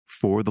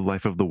For the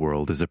Life of the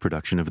World is a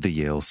production of the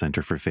Yale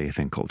Center for Faith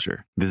and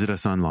Culture. Visit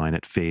us online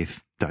at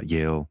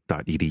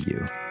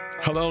faith.yale.edu.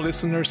 Hello,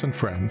 listeners and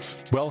friends.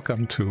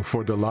 Welcome to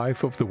For the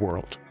Life of the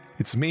World.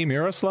 It's me,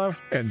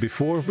 Miroslav, and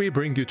before we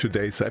bring you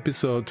today's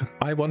episode,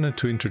 I wanted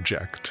to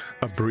interject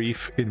a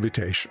brief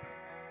invitation.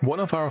 One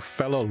of our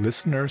fellow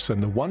listeners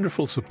and a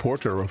wonderful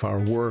supporter of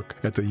our work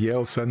at the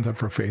Yale Center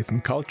for Faith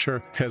and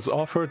Culture has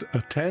offered a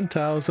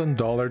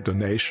 $10,000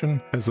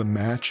 donation as a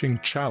matching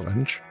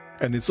challenge,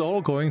 and it's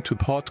all going to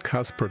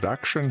podcast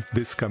production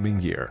this coming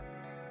year.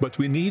 But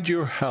we need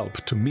your help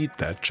to meet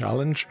that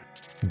challenge,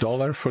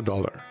 dollar for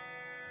dollar.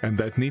 And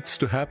that needs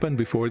to happen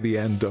before the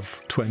end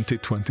of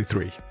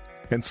 2023.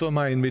 And so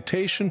my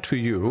invitation to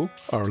you,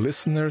 our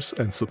listeners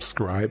and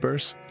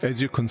subscribers,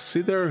 as you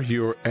consider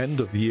your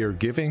end-of-year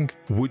giving,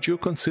 would you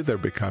consider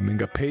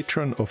becoming a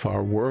patron of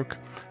our work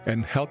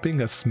and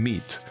helping us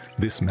meet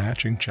this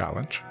matching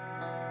challenge?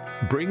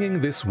 Bringing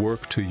this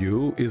work to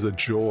you is a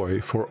joy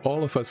for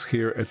all of us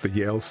here at the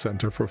Yale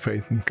Center for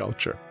Faith and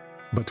Culture.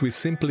 But we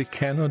simply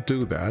cannot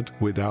do that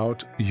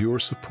without your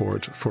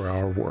support for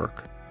our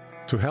work.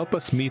 To help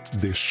us meet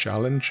this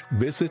challenge,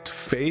 visit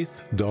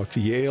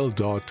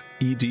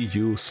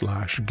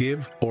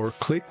faith.yale.edu/give or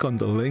click on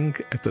the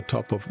link at the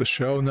top of the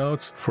show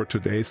notes for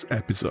today's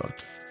episode.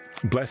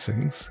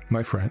 Blessings,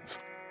 my friends.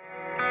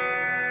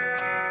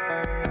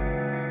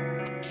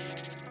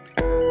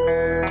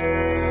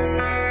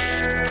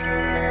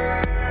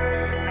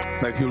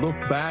 Now, if you look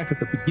back at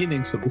the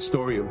beginnings of the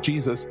story of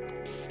Jesus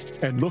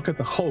and look at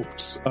the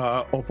hopes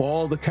of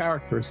all the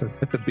characters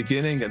at the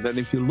beginning, and then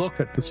if you look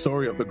at the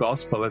story of the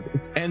gospel at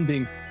its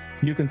ending,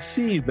 you can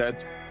see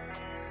that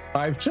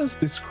I've just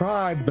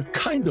described the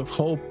kind of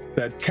hope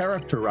that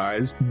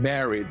characterized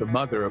Mary, the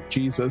mother of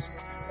Jesus,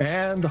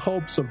 and the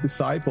hopes of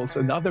disciples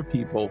and other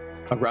people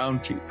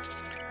around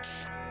Jesus.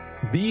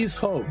 These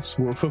hopes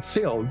were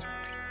fulfilled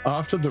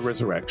after the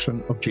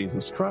resurrection of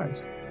Jesus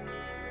Christ.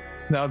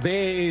 Now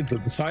they, the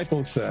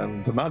disciples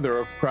and the mother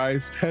of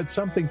Christ, had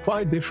something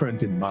quite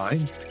different in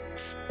mind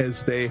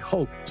as they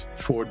hoped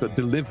for the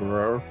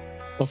deliverer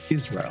of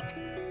Israel.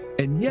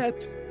 And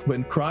yet,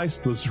 when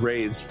Christ was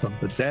raised from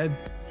the dead,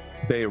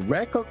 they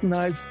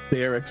recognized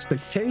their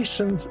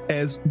expectations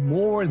as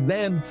more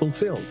than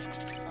fulfilled.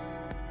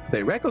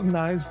 They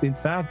recognized, in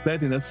fact,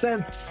 that in a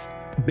sense,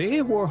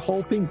 they were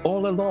hoping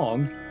all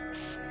along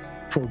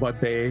for what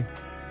they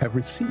have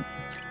received.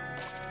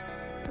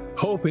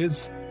 Hope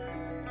is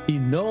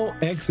in no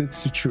exit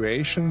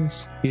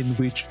situations in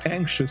which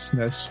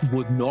anxiousness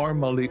would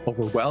normally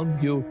overwhelm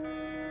you,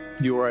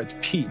 you are at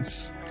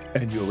peace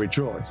and you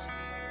rejoice.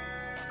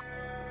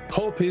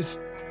 Hope is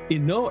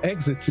in no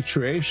exit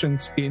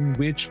situations in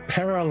which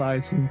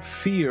paralyzing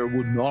fear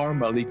would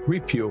normally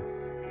grip you.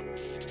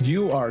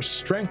 You are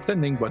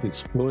strengthening what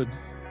is good,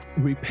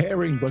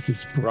 repairing what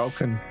is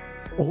broken,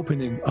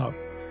 opening up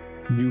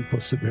new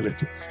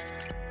possibilities.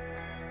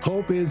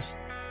 Hope is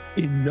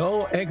in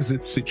no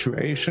exit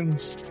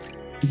situations,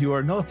 you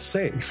are not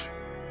safe,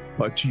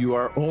 but you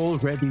are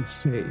already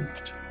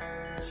saved.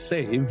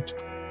 Saved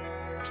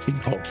in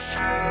hope.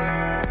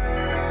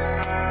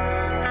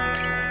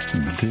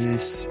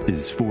 This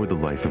is For the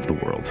Life of the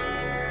World,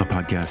 a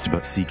podcast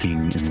about seeking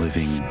and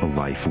living a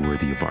life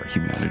worthy of our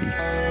humanity.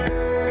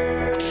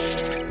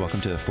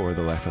 Welcome to For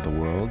the Life of the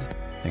World.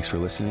 Thanks for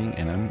listening,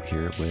 and I'm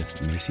here with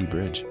Macie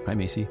Bridge. Hi,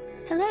 Macie.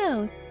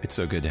 Hello. It's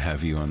so good to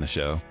have you on the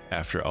show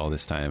after all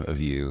this time of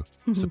you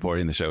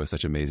supporting the show with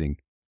such amazing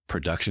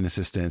production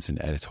assistance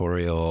and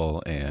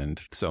editorial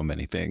and so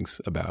many things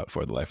about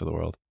For the Life of the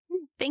World.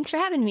 Thanks for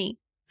having me.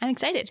 I'm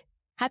excited.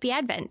 Happy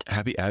Advent.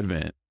 Happy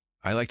Advent.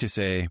 I like to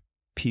say,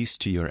 peace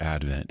to your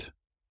Advent.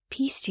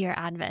 Peace to your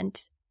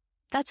Advent.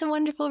 That's a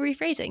wonderful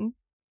rephrasing.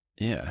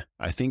 Yeah.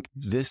 I think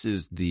this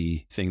is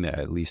the thing that,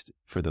 at least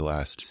for the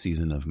last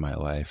season of my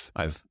life,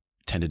 I've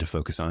tended to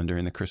focus on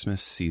during the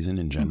Christmas season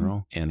in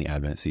general and the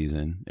Advent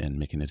season, and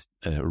making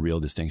a real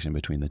distinction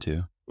between the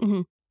two,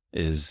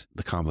 is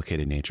the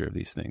complicated nature of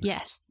these things.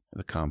 Yes.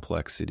 The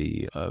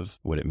complexity of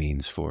what it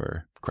means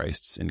for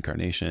Christ's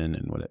incarnation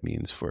and what it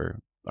means for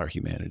our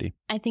humanity.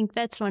 I think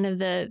that's one of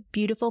the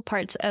beautiful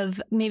parts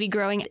of maybe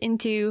growing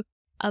into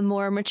a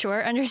more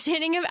mature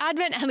understanding of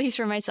Advent, at least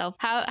for myself.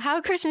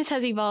 How Christmas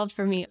has evolved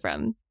for me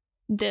from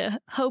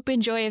the hope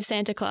and joy of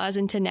Santa Claus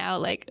into now,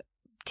 like,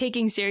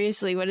 taking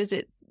seriously what does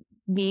it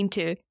mean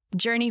to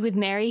journey with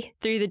Mary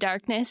through the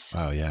darkness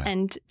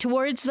and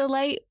towards the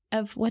light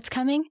of what's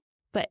coming.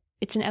 But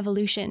it's an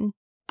evolution.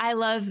 I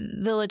love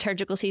the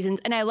liturgical seasons,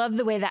 and I love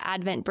the way that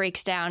Advent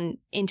breaks down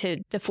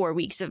into the 4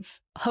 weeks of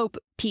hope,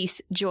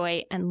 peace,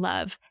 joy, and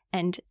love,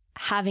 and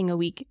having a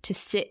week to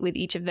sit with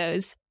each of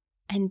those.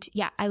 And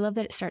yeah, I love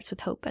that it starts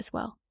with hope as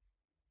well.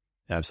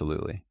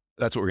 Absolutely.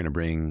 That's what we're going to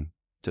bring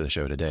to the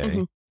show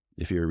today.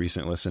 If you're a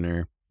recent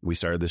listener, we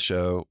started the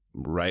show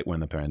right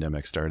when the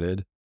pandemic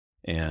started.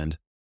 And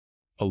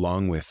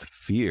along with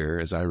fear,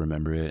 as I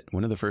remember it,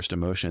 one of the first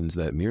emotions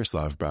that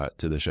Miroslav brought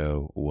to the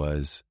show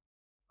was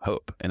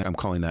hope. And I'm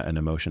calling that an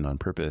emotion on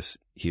purpose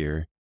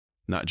here,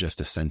 not just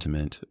a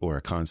sentiment or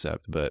a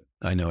concept. But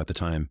I know at the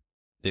time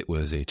it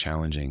was a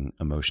challenging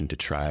emotion to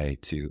try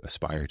to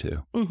aspire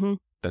to. Mm-hmm.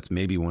 That's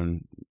maybe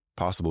one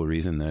possible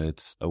reason that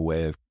it's a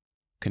way of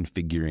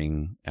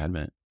configuring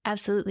Advent.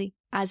 Absolutely.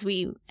 As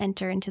we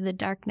enter into the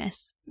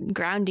darkness,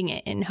 grounding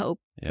it in hope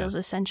feels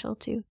essential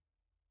to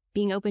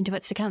being open to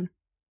what's to come.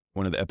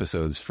 One of the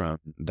episodes from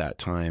that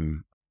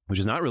time, which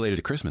is not related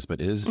to Christmas,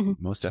 but is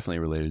most definitely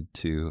related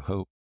to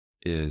hope,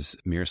 is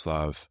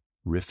Miroslav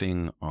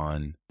riffing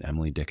on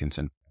Emily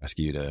Dickenson. I ask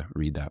you to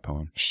read that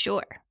poem.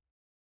 Sure.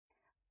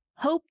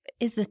 Hope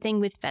is the Thing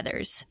with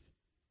Feathers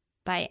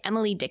by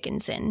Emily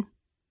Dickenson.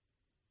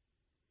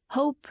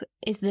 Hope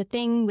is the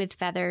thing with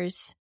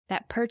feathers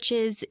that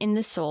perches in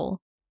the soul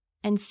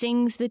and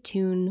sings the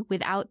tune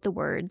without the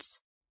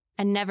words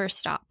and never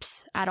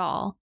stops at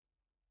all.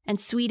 And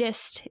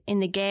sweetest in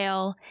the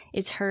gale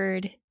is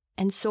heard,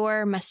 and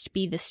soar must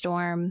be the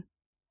storm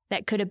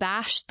that could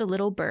abash the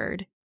little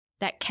bird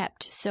that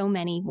kept so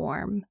many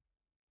warm.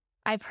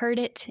 I've heard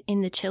it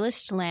in the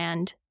chillest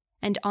land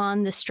and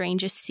on the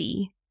strangest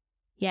sea,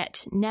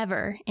 yet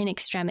never in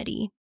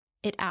extremity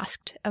it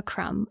asked a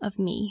crumb of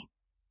me.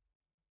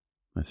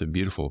 That's a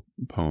beautiful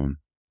poem.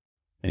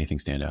 Anything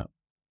stand out?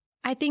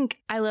 I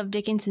think I love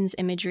Dickinson's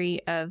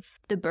imagery of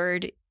the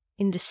bird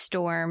in the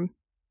storm,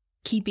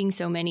 keeping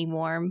so many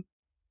warm.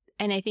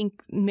 And I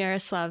think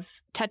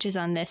Miroslav touches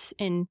on this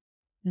in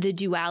the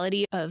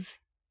duality of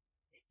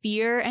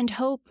fear and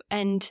hope,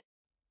 and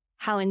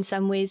how in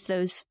some ways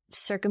those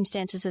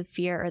circumstances of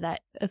fear, or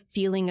that a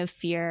feeling of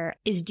fear,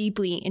 is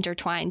deeply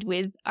intertwined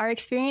with our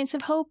experience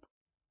of hope.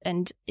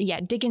 And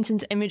yeah,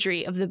 Dickinson's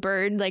imagery of the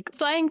bird like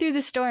flying through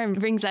the storm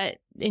brings that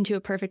into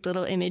a perfect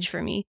little image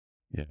for me.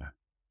 Yeah.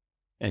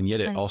 And yet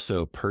it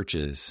also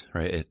perches,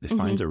 right? It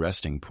finds a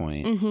resting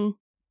point. Mm-hmm.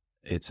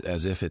 It's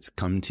as if it's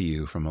come to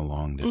you from a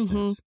long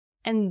distance.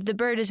 Mm-hmm. And the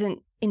bird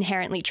isn't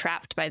inherently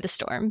trapped by the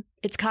storm.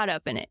 It's caught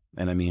up in it.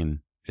 And I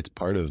mean, it's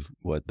part of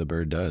what the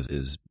bird does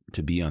is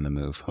to be on the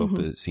move. Hope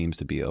it seems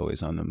to be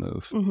always on the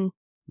move. Mm-hmm.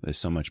 There's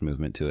so much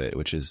movement to it,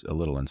 which is a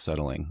little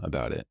unsettling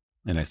about it.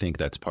 And I think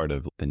that's part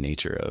of the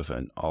nature of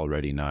an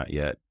already not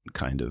yet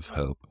kind of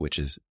hope, which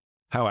is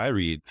how I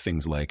read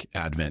things like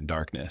Advent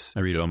darkness.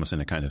 I read it almost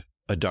in a kind of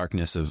a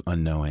darkness of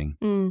unknowing,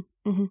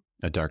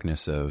 a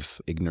darkness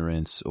of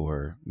ignorance,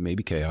 or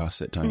maybe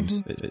chaos at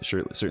times. It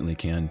certainly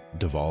can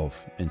devolve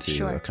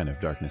into a kind of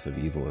darkness of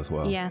evil as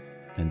well. Yeah.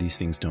 And these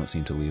things don't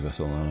seem to leave us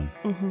alone.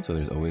 So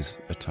there's always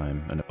a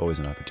time and always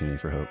an opportunity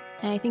for hope.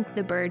 And I think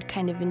the bird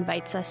kind of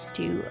invites us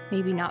to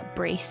maybe not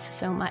brace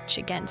so much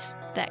against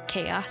that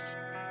chaos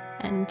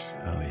and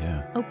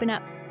open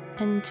up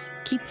and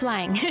keep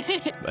flying.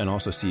 And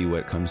also see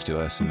what comes to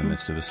us in the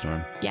midst of a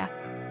storm. Yeah.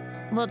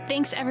 Well,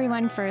 thanks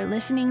everyone for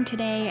listening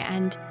today.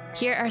 And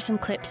here are some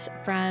clips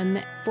from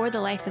For the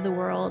Life of the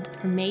World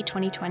from May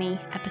 2020,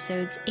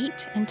 episodes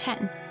 8 and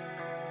 10.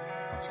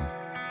 Awesome.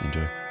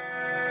 Enjoy.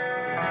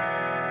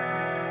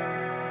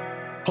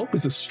 Hope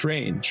is a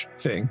strange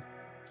thing,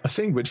 a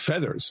thing with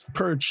feathers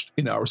perched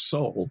in our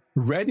soul,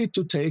 ready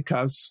to take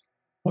us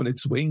on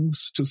its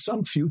wings to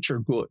some future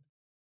good.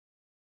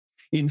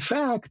 In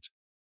fact,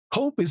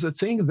 hope is a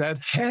thing that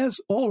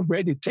has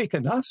already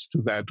taken us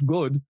to that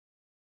good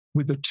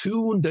with the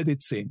tune that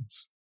it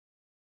sings.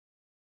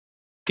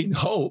 In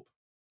hope,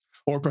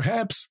 or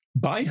perhaps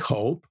by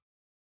hope,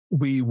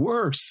 we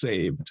were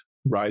saved,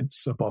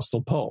 writes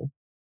Apostle Paul.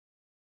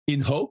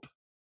 In hope,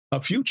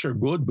 a future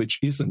good which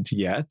isn't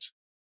yet,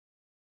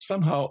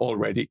 somehow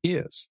already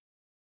is.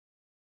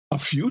 A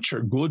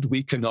future good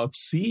we cannot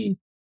see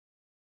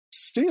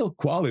still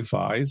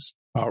qualifies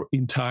our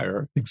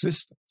entire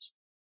existence.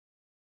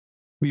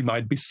 We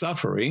might be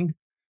suffering.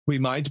 We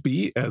might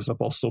be, as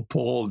Apostle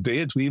Paul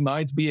did, we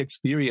might be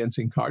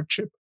experiencing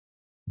hardship,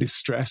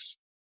 distress,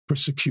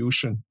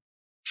 persecution,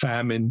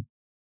 famine,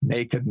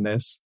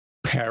 nakedness,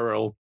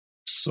 peril,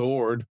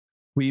 sword.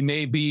 We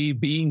may be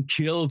being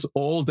killed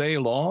all day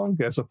long,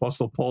 as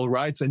Apostle Paul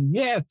writes, and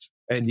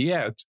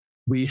yet,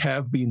 we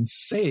have been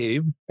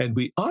saved, and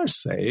we are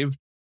saved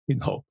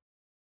in hope.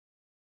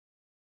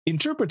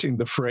 Interpreting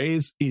the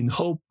phrase, in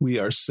hope we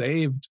are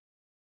saved,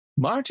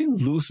 Martin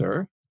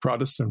Luther,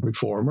 Protestant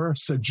reformer,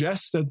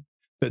 suggested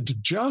that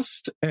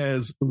just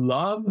as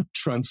love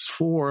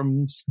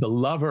transforms the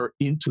lover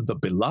into the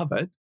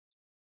beloved,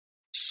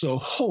 so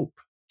hope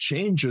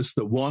changes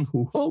the one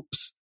who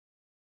hopes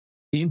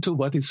into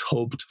what is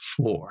hoped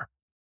for.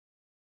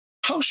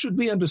 How should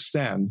we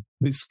understand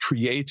this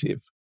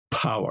creative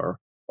power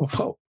of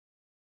hope?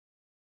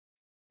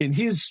 In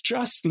his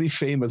justly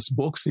famous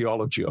book,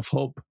 Theology of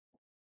Hope,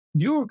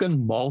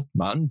 Jürgen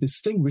Moltmann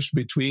distinguished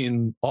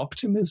between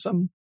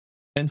optimism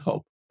and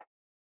hope.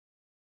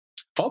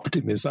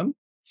 Optimism,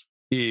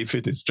 if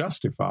it is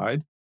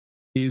justified,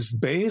 is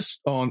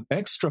based on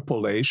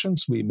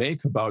extrapolations we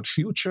make about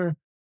future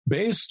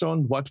based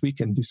on what we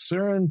can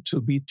discern to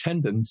be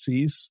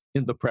tendencies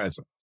in the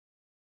present.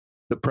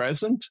 The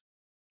present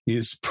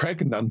is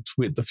pregnant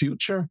with the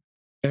future,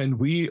 and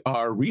we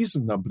are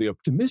reasonably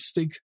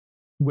optimistic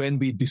when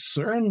we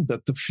discern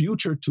that the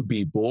future to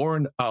be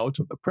born out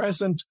of the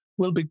present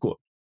will be good.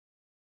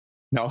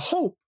 Now,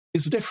 hope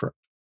is different.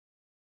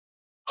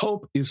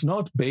 Hope is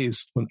not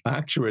based on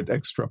accurate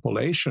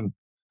extrapolation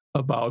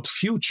about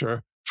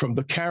future from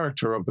the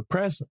character of the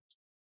present.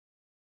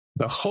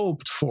 The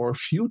hoped for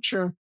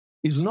future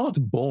is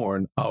not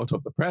born out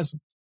of the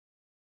present.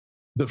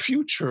 The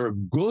future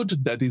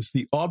good that is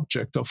the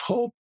object of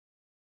hope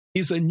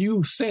is a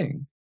new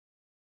thing.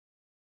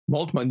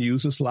 Moltmann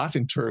uses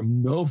Latin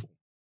term novum.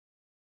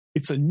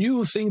 It's a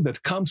new thing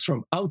that comes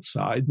from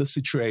outside the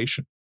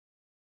situation.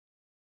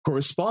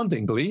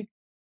 Correspondingly,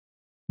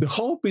 the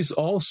hope is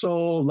also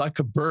like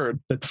a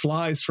bird that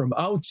flies from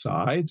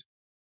outside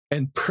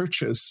and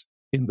perches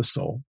in the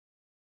soul.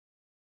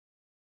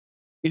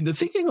 In the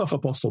thinking of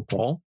Apostle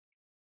Paul,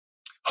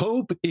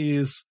 hope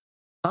is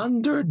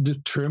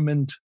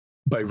underdetermined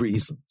by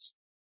reasons.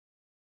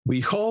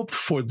 We hope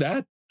for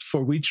that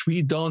for which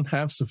we don't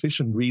have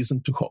sufficient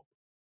reason to hope.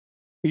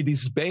 It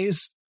is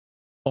based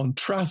on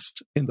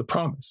trust in the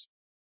promise.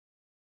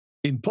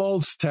 In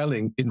Paul's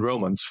telling in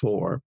Romans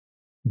 4,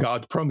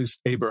 God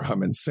promised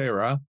Abraham and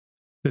Sarah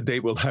that they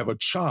will have a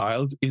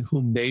child in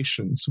whom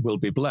nations will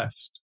be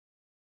blessed.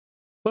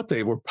 But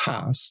they were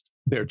past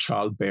their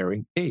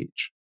childbearing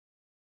age.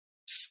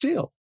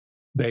 Still,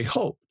 they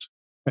hoped,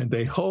 and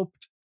they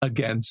hoped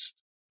against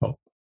hope.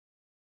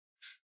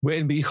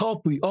 When we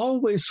hope, we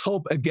always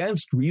hope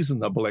against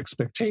reasonable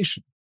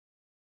expectation.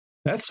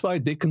 That's why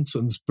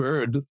Dickinson's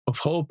bird of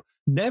hope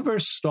never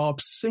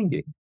stops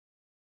singing,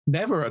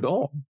 never at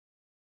all.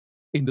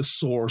 In the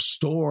soar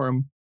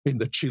storm, in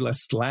the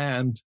chillest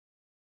land,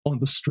 on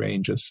the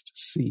strangest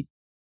sea.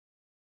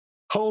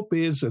 Hope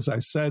is, as I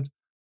said,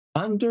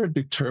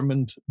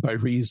 underdetermined by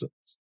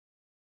reasons.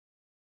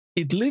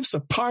 It lives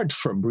apart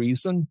from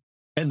reason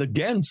and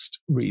against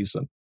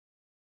reason.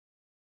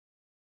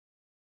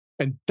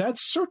 And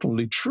that's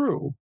certainly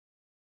true.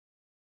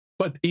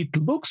 But it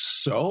looks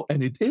so,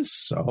 and it is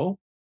so,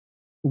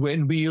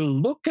 when we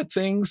look at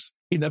things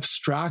in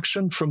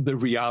abstraction from the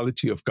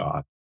reality of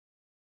God.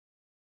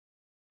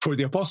 For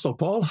the Apostle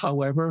Paul,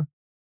 however,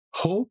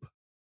 hope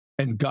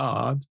and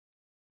God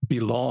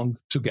belong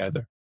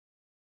together.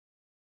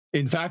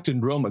 In fact,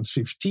 in Romans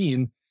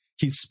 15,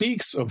 he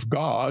speaks of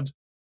God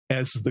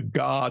as the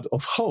God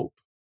of hope.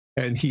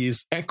 And he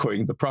is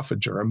echoing the prophet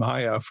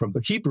Jeremiah from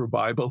the Hebrew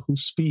Bible, who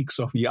speaks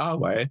of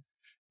Yahweh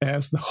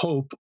as the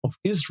hope of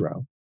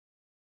Israel.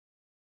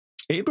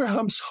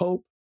 Abraham's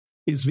hope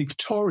is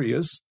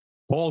victorious,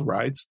 Paul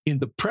writes, in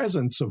the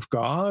presence of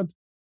God,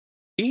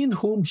 in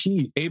whom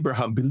he,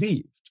 Abraham,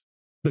 believed,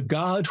 the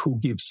God who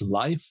gives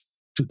life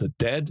to the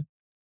dead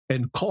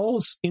and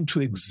calls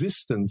into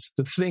existence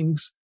the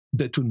things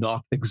that do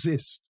not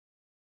exist.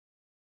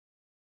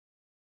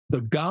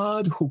 The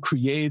God who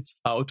creates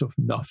out of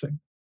nothing.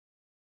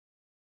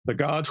 The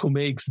God who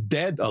makes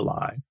dead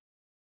alive.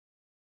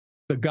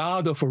 The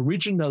God of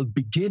original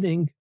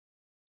beginning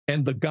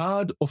and the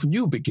God of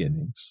new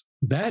beginnings.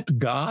 That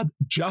God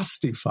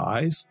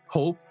justifies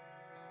hope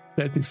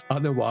that is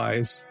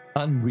otherwise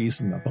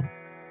unreasonable,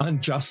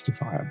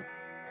 unjustifiable.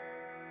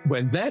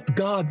 When that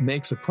God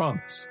makes a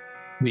promise,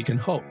 we can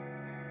hope.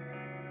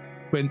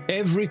 When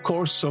every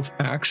course of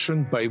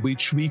action by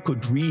which we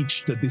could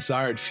reach the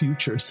desired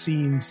future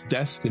seems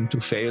destined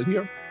to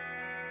failure,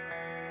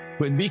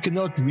 when we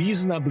cannot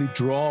reasonably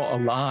draw a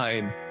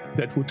line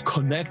that would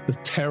connect the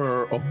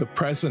terror of the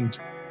present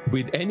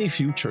with any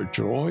future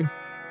joy,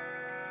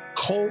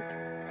 hope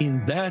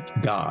in that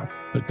God,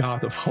 the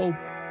God of hope,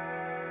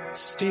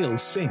 still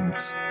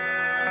sings.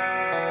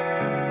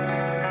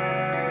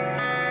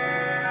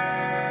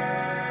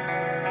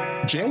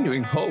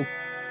 Genuine hope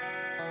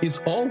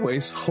is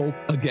always hope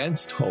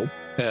against hope,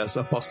 as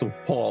Apostle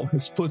Paul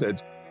has put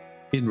it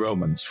in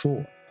Romans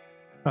 4.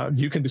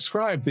 You can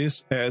describe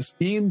this as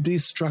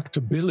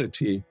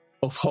indestructibility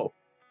of hope.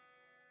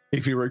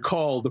 If you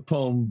recall the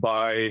poem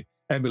by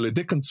Emily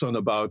Dickenson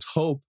about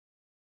hope,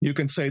 you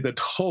can say that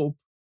hope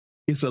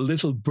is a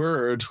little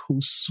bird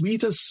whose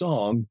sweetest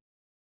song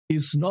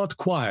is not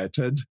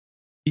quieted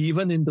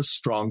even in the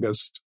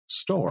strongest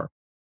storm.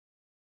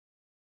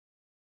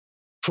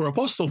 For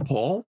Apostle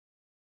Paul,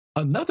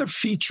 another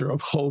feature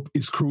of hope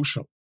is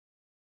crucial.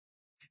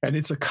 And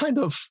it's a kind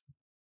of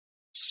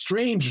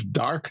strange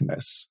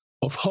darkness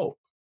of hope.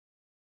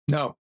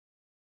 Now,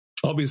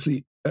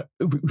 obviously,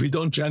 we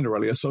don't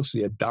generally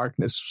associate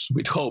darkness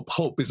with hope.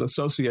 Hope is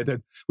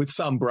associated with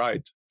some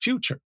bright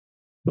future.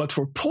 But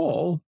for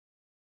Paul,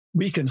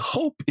 we can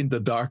hope in the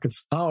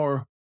darkest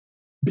hour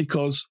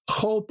because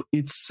hope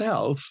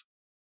itself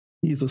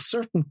is a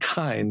certain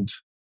kind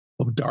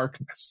of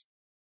darkness.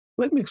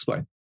 Let me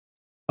explain.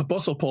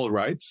 Apostle Paul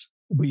writes,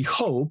 we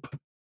hope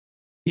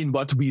in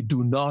what we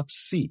do not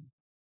see.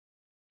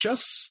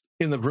 Just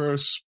in the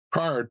verse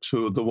prior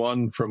to the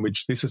one from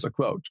which this is a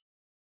quote,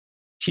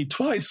 he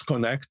twice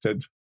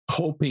connected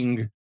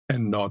hoping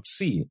and not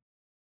seeing.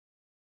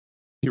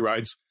 He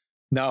writes,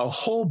 now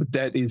hope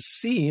that is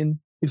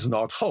seen is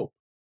not hope.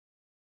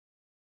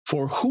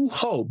 For who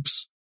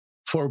hopes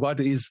for what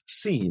is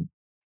seen?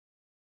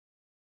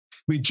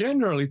 We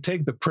generally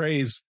take the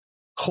phrase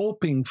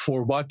hoping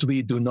for what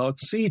we do not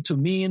see to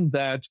mean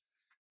that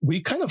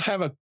we kind of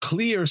have a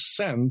clear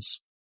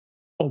sense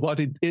of what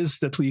it is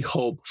that we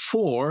hope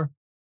for,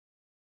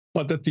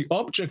 but that the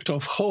object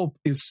of hope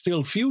is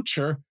still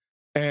future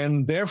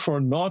and therefore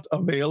not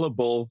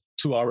available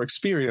to our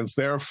experience,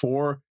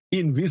 therefore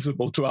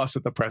invisible to us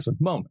at the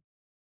present moment.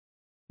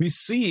 We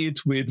see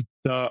it with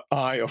the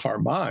eye of our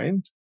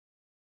mind,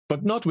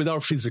 but not with our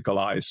physical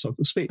eyes, so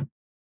to speak.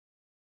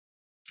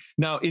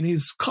 Now, in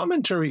his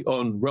commentary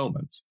on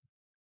Romans,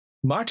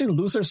 Martin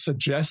Luther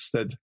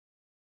suggested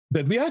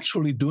that we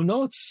actually do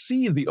not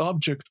see the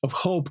object of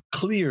hope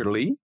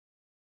clearly,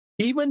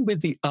 even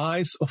with the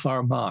eyes of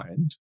our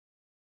mind,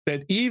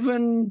 that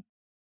even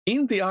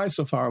in the eyes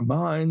of our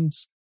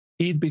minds,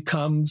 it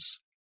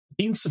becomes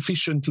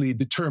insufficiently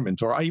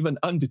determined or even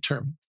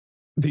undetermined.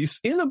 This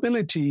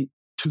inability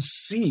to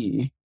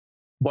see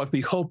what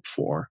we hope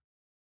for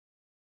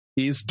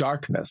is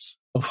darkness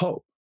of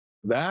hope.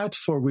 That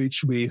for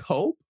which we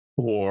hope,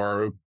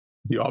 or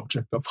the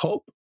object of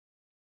hope,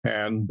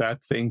 and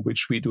that thing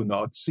which we do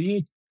not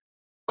see,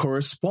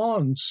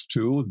 corresponds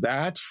to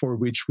that for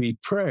which we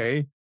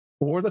pray,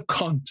 or the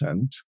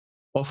content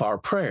of our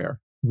prayer.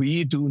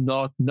 We do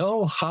not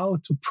know how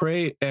to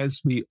pray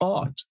as we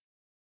ought,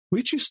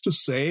 which is to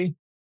say,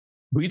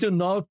 we do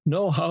not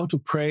know how to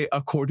pray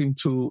according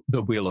to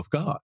the will of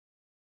God.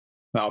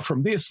 Now,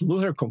 from this,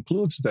 Luther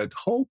concludes that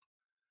hope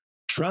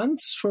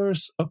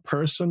transfers a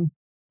person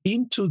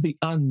into the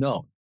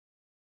unknown,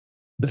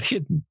 the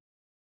hidden,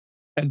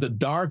 and the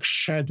dark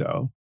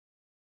shadow,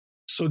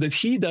 so that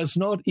he does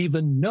not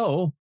even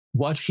know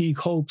what he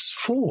hopes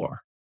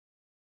for.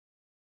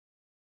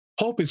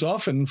 Hope is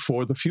often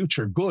for the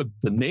future good,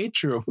 the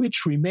nature of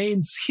which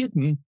remains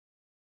hidden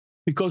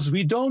because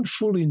we don't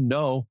fully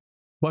know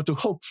what to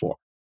hope for.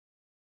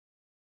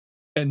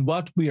 And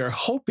what we are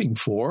hoping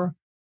for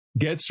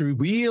gets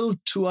revealed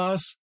to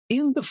us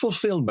in the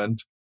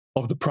fulfillment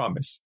of the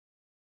promise.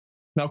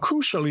 Now,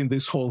 crucial in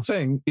this whole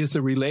thing is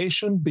the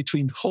relation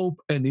between hope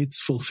and its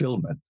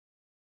fulfillment.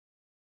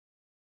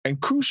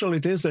 And crucial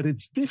it is that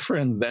it's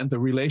different than the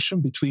relation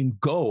between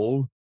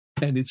goal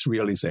and its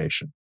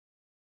realization.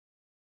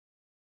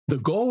 The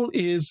goal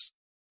is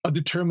a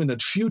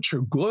determinate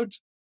future good,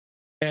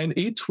 and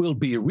it will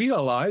be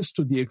realized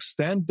to the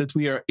extent that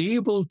we are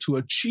able to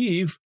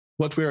achieve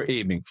what we are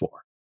aiming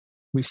for.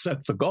 We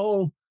set the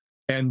goal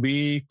and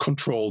we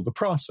control the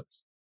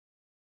process.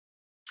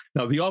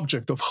 Now, the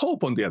object of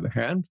hope, on the other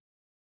hand,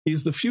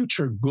 is the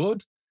future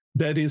good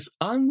that is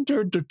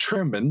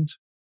underdetermined,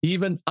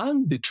 even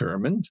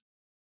undetermined,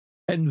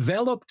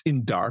 enveloped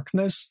in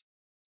darkness,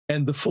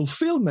 and the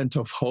fulfillment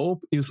of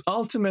hope is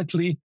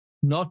ultimately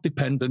not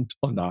dependent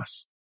on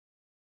us.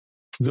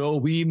 Though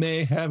we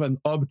may have an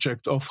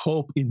object of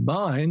hope in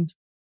mind,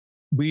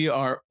 we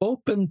are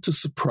open to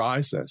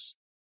surprises,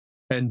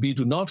 and we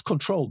do not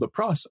control the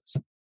process.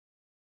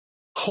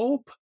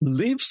 Hope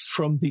lives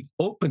from the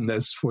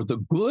openness for the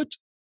good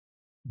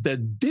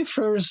that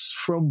differs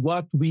from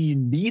what we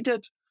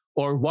needed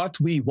or what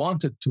we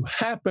wanted to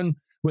happen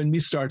when we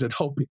started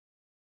hoping.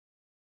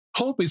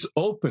 Hope is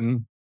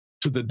open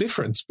to the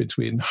difference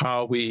between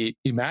how we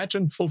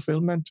imagined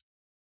fulfillment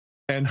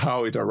and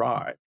how it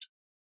arrived.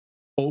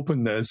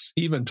 Openness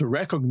even to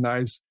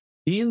recognize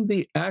in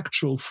the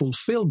actual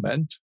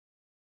fulfillment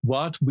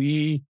what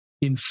we,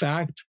 in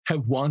fact,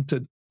 have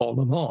wanted all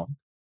along.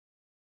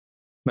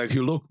 Now, if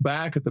you look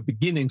back at the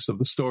beginnings of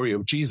the story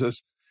of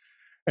Jesus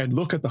and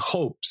look at the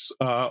hopes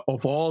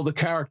of all the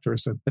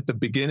characters at the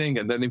beginning,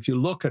 and then if you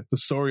look at the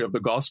story of the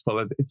gospel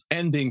at its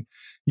ending,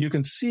 you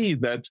can see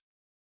that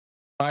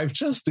I've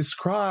just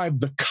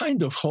described the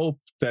kind of hope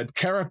that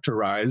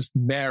characterized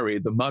Mary,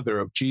 the mother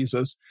of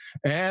Jesus,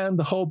 and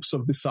the hopes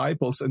of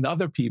disciples and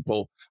other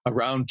people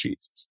around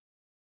Jesus.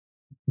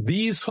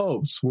 These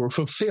hopes were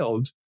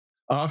fulfilled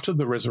after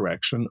the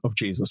resurrection of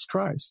Jesus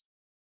Christ.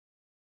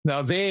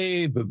 Now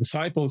they, the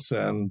disciples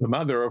and the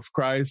mother of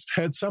Christ,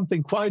 had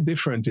something quite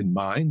different in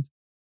mind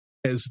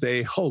as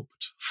they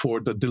hoped for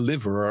the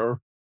deliverer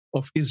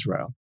of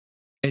Israel.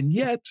 And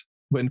yet,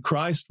 when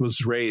Christ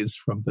was raised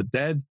from the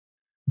dead,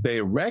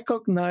 they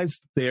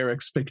recognized their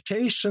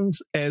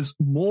expectations as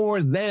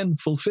more than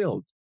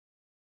fulfilled.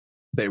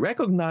 They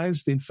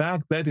recognized, in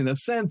fact, that in a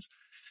sense,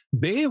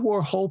 they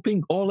were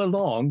hoping all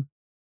along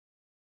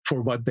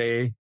for what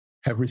they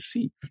have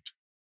received.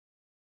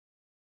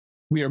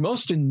 We are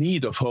most in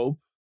need of hope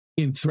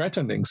in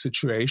threatening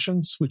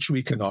situations which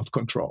we cannot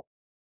control.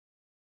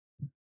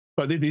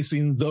 But it is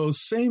in those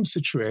same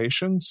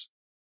situations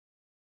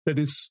that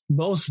it's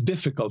most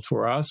difficult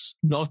for us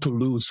not to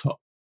lose hope.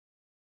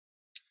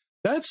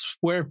 That's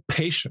where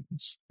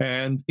patience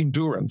and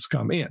endurance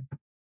come in.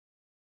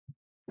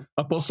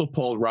 Apostle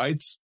Paul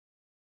writes,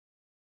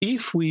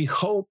 "If we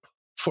hope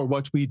for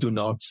what we do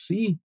not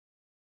see,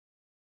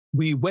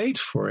 we wait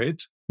for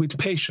it with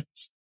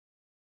patience."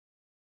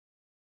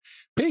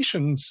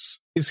 Patience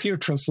is here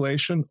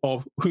translation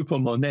of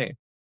hypomone,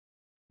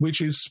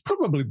 which is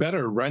probably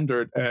better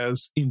rendered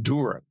as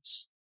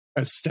endurance,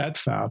 as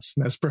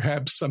steadfastness,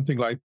 perhaps something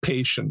like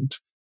patient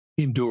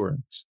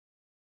endurance.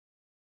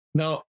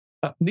 Now,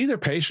 neither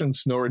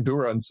patience nor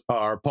endurance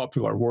are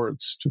popular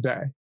words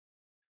today.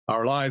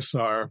 Our lives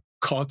are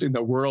caught in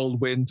a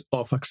whirlwind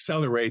of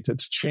accelerated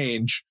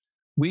change,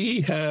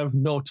 we have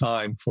no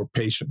time for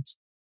patience.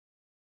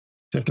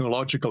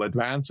 Technological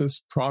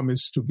advances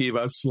promise to give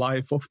us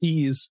life of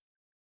ease.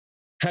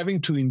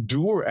 Having to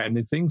endure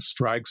anything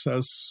strikes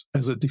us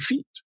as a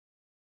defeat.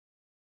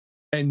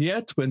 And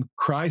yet, when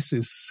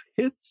crisis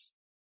hits,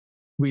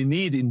 we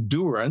need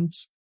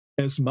endurance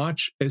as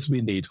much as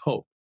we need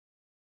hope.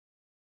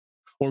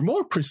 Or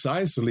more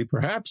precisely,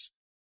 perhaps,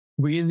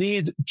 we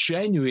need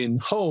genuine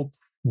hope,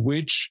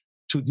 which,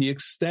 to the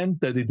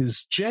extent that it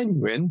is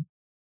genuine,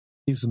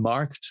 is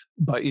marked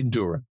by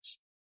endurance.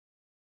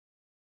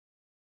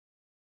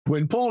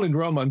 When Paul in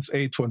Romans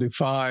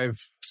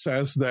 8:25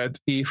 says that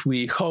if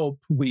we hope,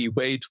 we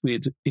wait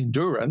with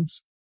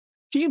endurance,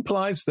 he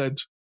implies that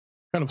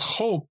kind of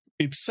hope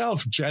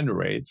itself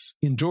generates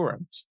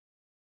endurance.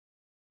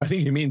 I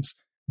think he means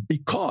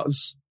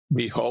because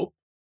we hope,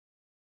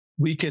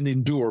 we can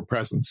endure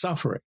present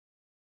suffering.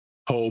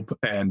 Hope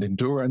and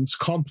endurance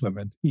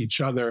complement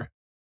each other,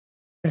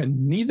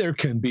 and neither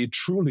can be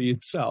truly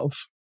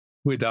itself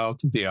without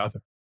the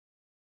other.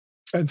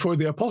 And for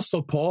the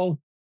Apostle Paul,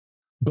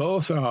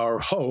 both our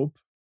hope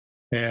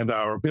and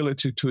our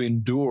ability to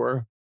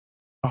endure,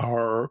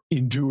 our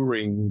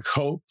enduring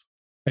hope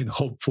and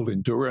hopeful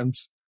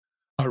endurance,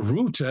 are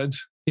rooted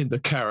in the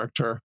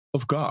character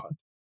of God.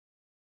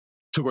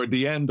 Toward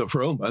the end of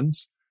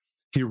Romans,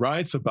 he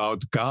writes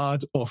about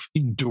God of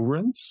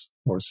endurance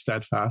or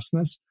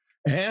steadfastness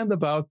and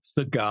about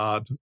the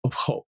God of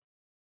hope.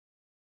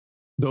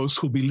 Those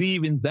who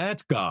believe in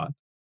that God,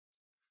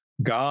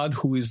 God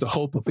who is the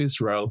hope of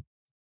Israel,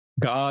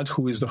 God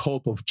who is the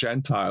hope of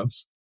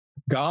Gentiles,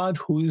 God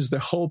who is the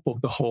hope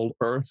of the whole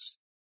earth,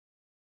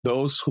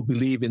 those who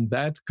believe in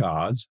that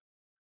God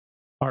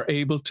are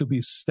able to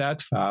be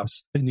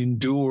steadfast and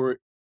endure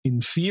in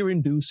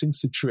fear-inducing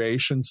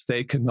situations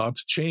they cannot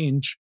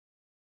change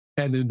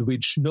and in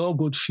which no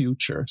good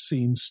future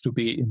seems to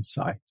be in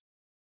sight.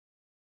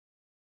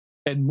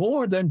 And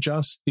more than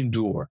just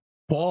endure,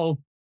 Paul,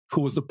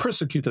 who was the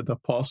persecuted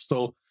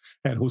apostle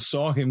and who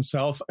saw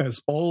himself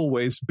as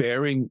always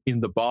bearing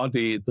in the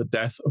body the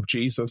death of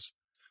Jesus,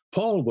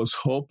 Paul was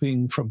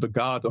hoping from the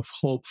God of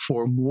hope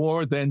for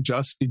more than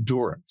just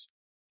endurance.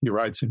 He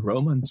writes in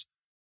Romans,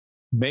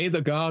 "May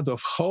the God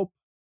of hope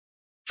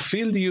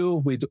fill you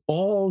with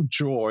all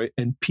joy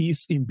and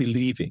peace in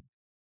believing,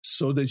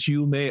 so that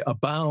you may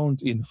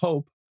abound in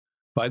hope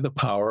by the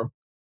power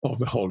of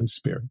the Holy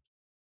Spirit."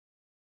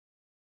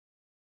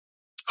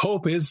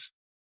 Hope is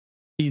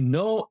in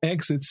no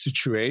exit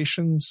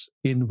situations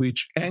in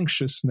which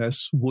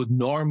anxiousness would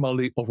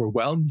normally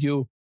overwhelm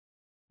you,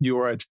 you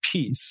are at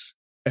peace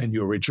and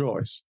you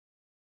rejoice.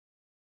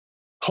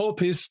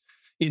 Hope is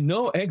in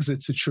no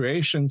exit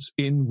situations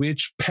in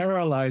which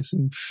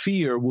paralyzing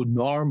fear would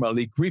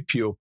normally grip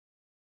you.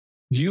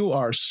 You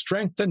are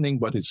strengthening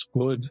what is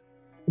good,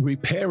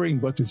 repairing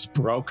what is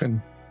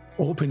broken,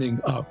 opening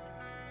up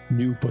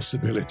new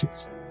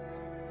possibilities.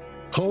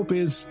 Hope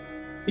is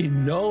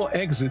in no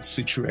exit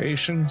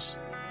situations,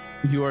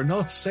 you are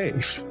not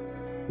safe,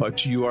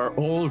 but you are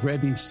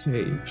already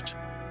saved.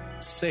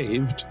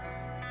 Saved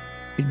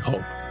in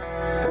hope.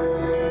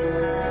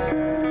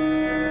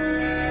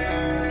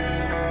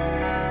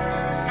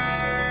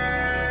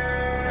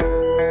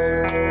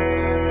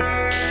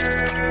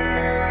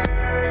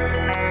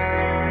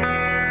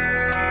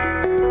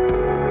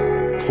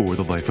 For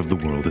the Life of the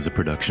World is a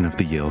production of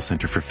the Yale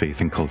Center for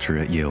Faith and Culture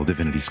at Yale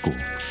Divinity School.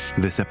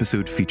 This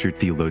episode featured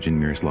Theologian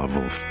Miroslav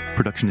Volf,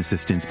 production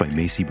assistance by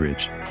Macie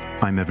Bridge.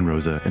 I'm Evan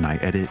Rosa, and I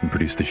edit and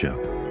produce the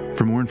show.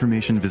 For more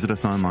information, visit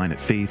us online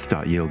at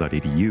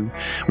faith.yale.edu,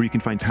 where you can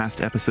find past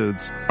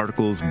episodes,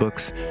 articles,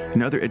 books,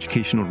 and other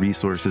educational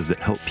resources that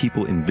help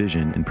people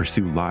envision and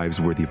pursue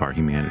lives worthy of our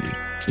humanity.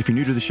 If you're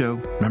new to the show,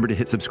 remember to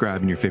hit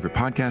subscribe in your favorite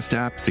podcast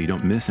app so you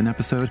don't miss an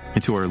episode.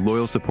 And to our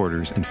loyal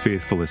supporters and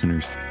faithful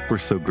listeners, we're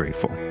so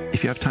grateful.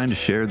 If you have time to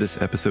share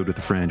this episode with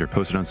a friend or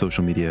post it on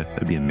social media,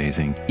 that'd be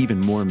amazing. Even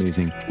more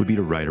amazing would be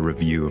to write a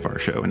review of our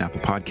show in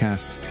Apple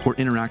Podcasts or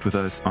interact with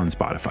us on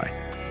Spotify.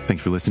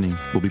 Thanks for listening.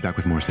 We'll be back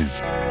with more soon.